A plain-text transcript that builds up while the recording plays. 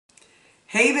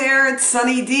Hey there, it's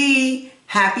Sunny D.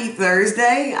 Happy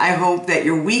Thursday. I hope that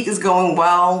your week is going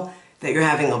well, that you're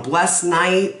having a blessed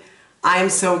night. I'm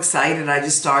so excited. I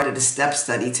just started a step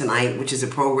study tonight, which is a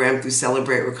program through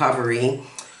Celebrate Recovery.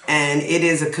 And it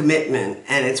is a commitment,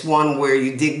 and it's one where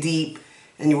you dig deep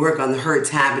and you work on the hurts,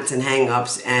 habits, and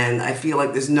hang-ups. And I feel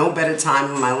like there's no better time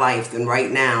in my life than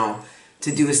right now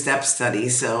to do a step study.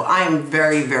 So I am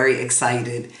very, very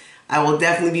excited. I will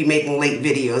definitely be making late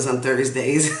videos on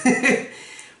Thursdays.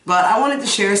 But I wanted to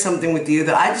share something with you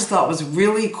that I just thought was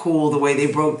really cool the way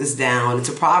they broke this down. It's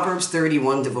a Proverbs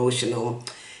 31 devotional.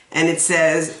 And it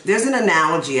says, there's an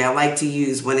analogy I like to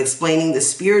use when explaining the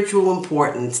spiritual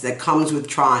importance that comes with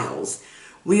trials.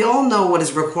 We all know what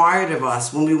is required of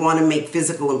us when we want to make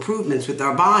physical improvements with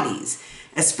our bodies,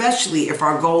 especially if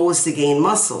our goal is to gain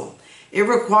muscle. It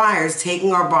requires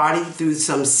taking our body through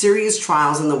some serious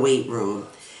trials in the weight room.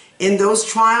 In those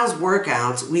trials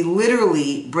workouts, we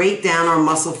literally break down our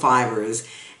muscle fibers,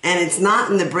 and it's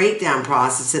not in the breakdown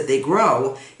process that they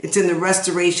grow, it's in the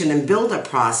restoration and buildup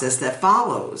process that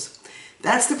follows.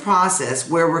 That's the process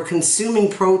where we're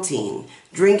consuming protein,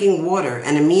 drinking water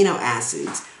and amino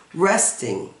acids,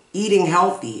 resting, eating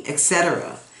healthy,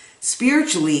 etc.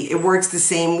 Spiritually, it works the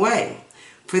same way.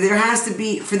 For there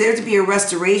to be a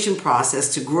restoration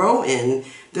process to grow in,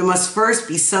 there must first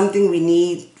be something we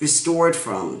need restored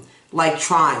from, like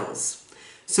trials.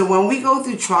 So when we go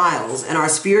through trials and our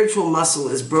spiritual muscle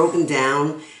is broken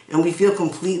down and we feel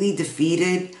completely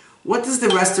defeated, what does the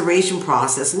restoration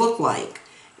process look like?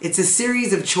 It's a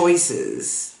series of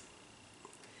choices.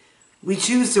 We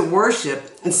choose to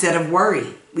worship instead of worry.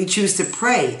 We choose to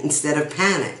pray instead of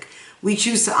panic. We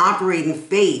choose to operate in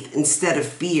faith instead of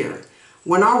fear.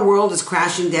 When our world is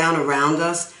crashing down around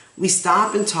us, we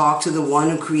stop and talk to the one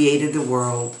who created the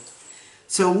world.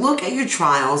 So look at your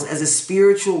trials as a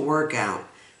spiritual workout.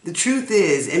 The truth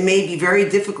is, it may be very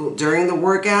difficult during the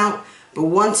workout, but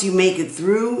once you make it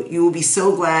through, you will be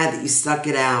so glad that you stuck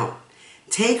it out.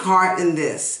 Take heart in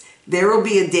this. There will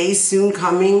be a day soon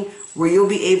coming where you'll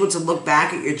be able to look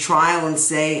back at your trial and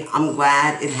say, I'm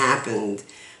glad it happened.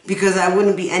 Because I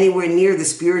wouldn't be anywhere near the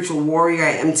spiritual warrior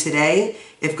I am today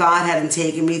if God hadn't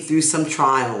taken me through some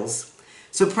trials.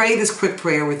 So pray this quick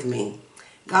prayer with me.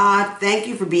 God, thank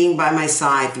you for being by my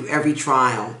side through every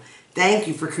trial. Thank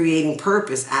you for creating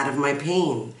purpose out of my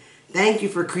pain. Thank you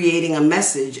for creating a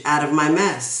message out of my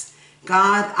mess.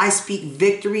 God, I speak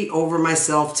victory over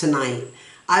myself tonight.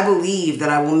 I believe that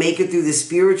I will make it through this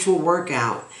spiritual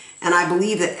workout, and I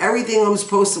believe that everything I'm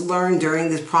supposed to learn during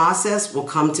this process will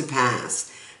come to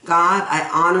pass. God, I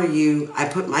honor you. I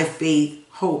put my faith,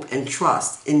 hope, and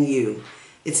trust in you.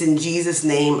 It's in Jesus'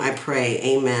 name I pray.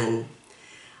 Amen.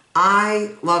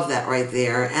 I love that right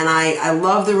there. And I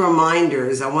love the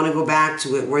reminders. I want to go back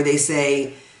to it where they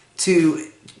say to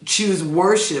choose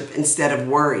worship instead of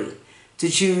worry, to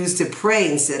choose to pray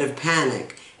instead of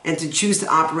panic, and to choose to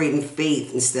operate in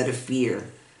faith instead of fear.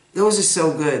 Those are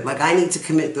so good. Like, I need to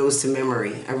commit those to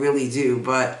memory. I really do.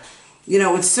 But, you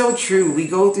know, it's so true. We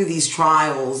go through these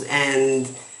trials, and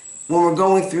when we're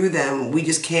going through them, we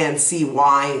just can't see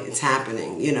why it's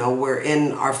happening. You know, we're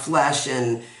in our flesh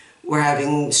and we're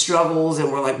having struggles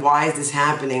and we're like, why is this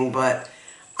happening? But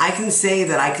I can say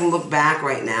that I can look back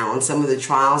right now on some of the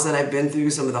trials that I've been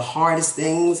through, some of the hardest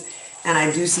things, and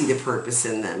I do see the purpose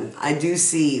in them. I do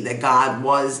see that God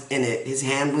was in it. His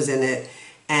hand was in it.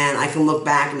 And I can look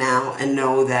back now and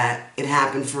know that it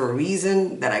happened for a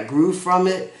reason, that I grew from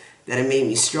it, that it made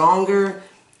me stronger,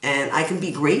 and I can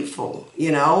be grateful,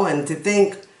 you know, and to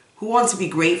think, who wants to be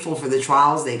grateful for the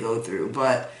trials they go through?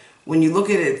 But when you look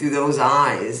at it through those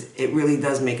eyes, it really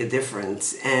does make a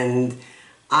difference. And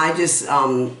I just,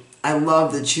 I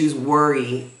love to choose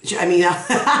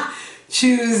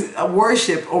choose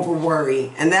worship over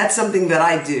worry. And that's something that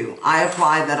I do. I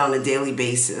apply that on a daily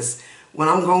basis. When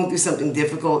I'm going through something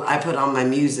difficult, I put on my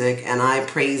music and I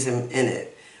praise him in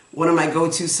it. One of my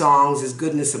go-to songs is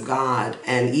Goodness of God.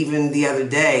 And even the other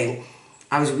day,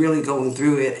 I was really going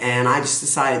through it and I just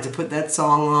decided to put that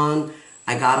song on.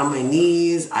 I got on my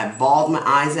knees, I bawled my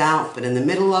eyes out, but in the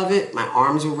middle of it, my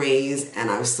arms were raised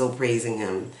and I was still praising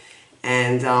him.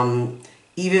 And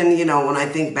even, you know, when I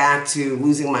think back to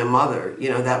losing my mother, you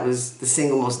know, that was the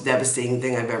single most devastating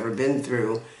thing I've ever been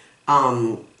through.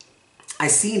 I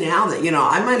see now that, you know,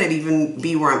 I might not even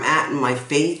be where I'm at in my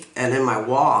faith and in my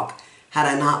walk had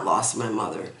I not lost my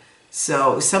mother.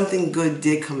 So something good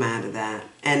did come out of that.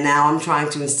 And now I'm trying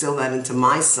to instill that into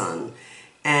my son.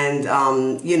 And,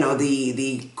 you know,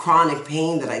 the chronic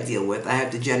pain that I deal with, I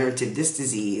have degenerative disc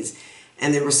disease.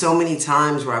 And there were so many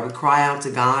times where I would cry out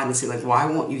to God and say, like, why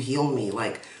won't you heal me?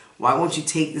 Like, why won't you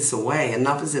take this away?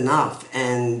 Enough is enough.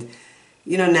 And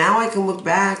now I can look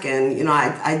back and,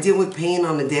 I deal with pain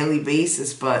on a daily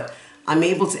basis, but I'm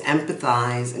able to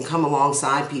empathize and come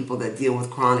alongside people that deal with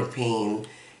chronic pain.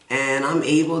 And I'm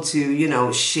able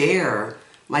to, share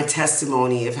my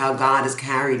testimony of how God has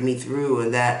carried me through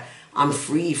and that I'm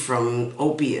free from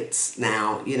opiates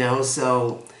now,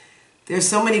 So there's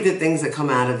so many good things that come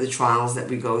out of the trials that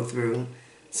we go through.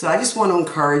 So I just want to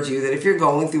encourage you that if you're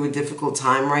going through a difficult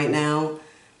time right now,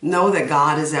 know that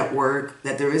God is at work,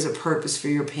 that there is a purpose for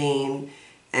your pain,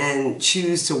 and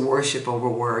choose to worship over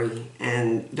worry,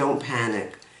 and don't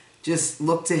panic. Just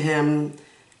look to Him,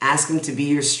 ask Him to be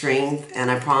your strength, and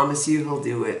I promise you He'll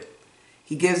do it.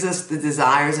 He gives us the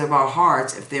desires of our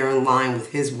hearts if they're in line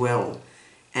with His will.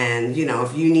 And,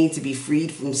 if you need to be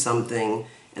freed from something,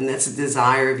 and that's a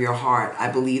desire of your heart, I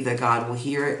believe that God will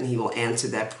hear it and He will answer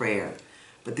that prayer.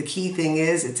 But the key thing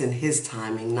is, it's in His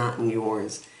timing, not in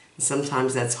yours. And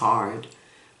sometimes that's hard.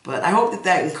 But I hope that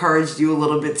that encouraged you a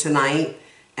little bit tonight.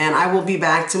 And I will be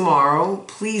back tomorrow.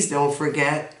 Please don't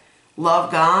forget,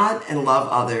 love God and love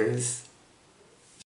others.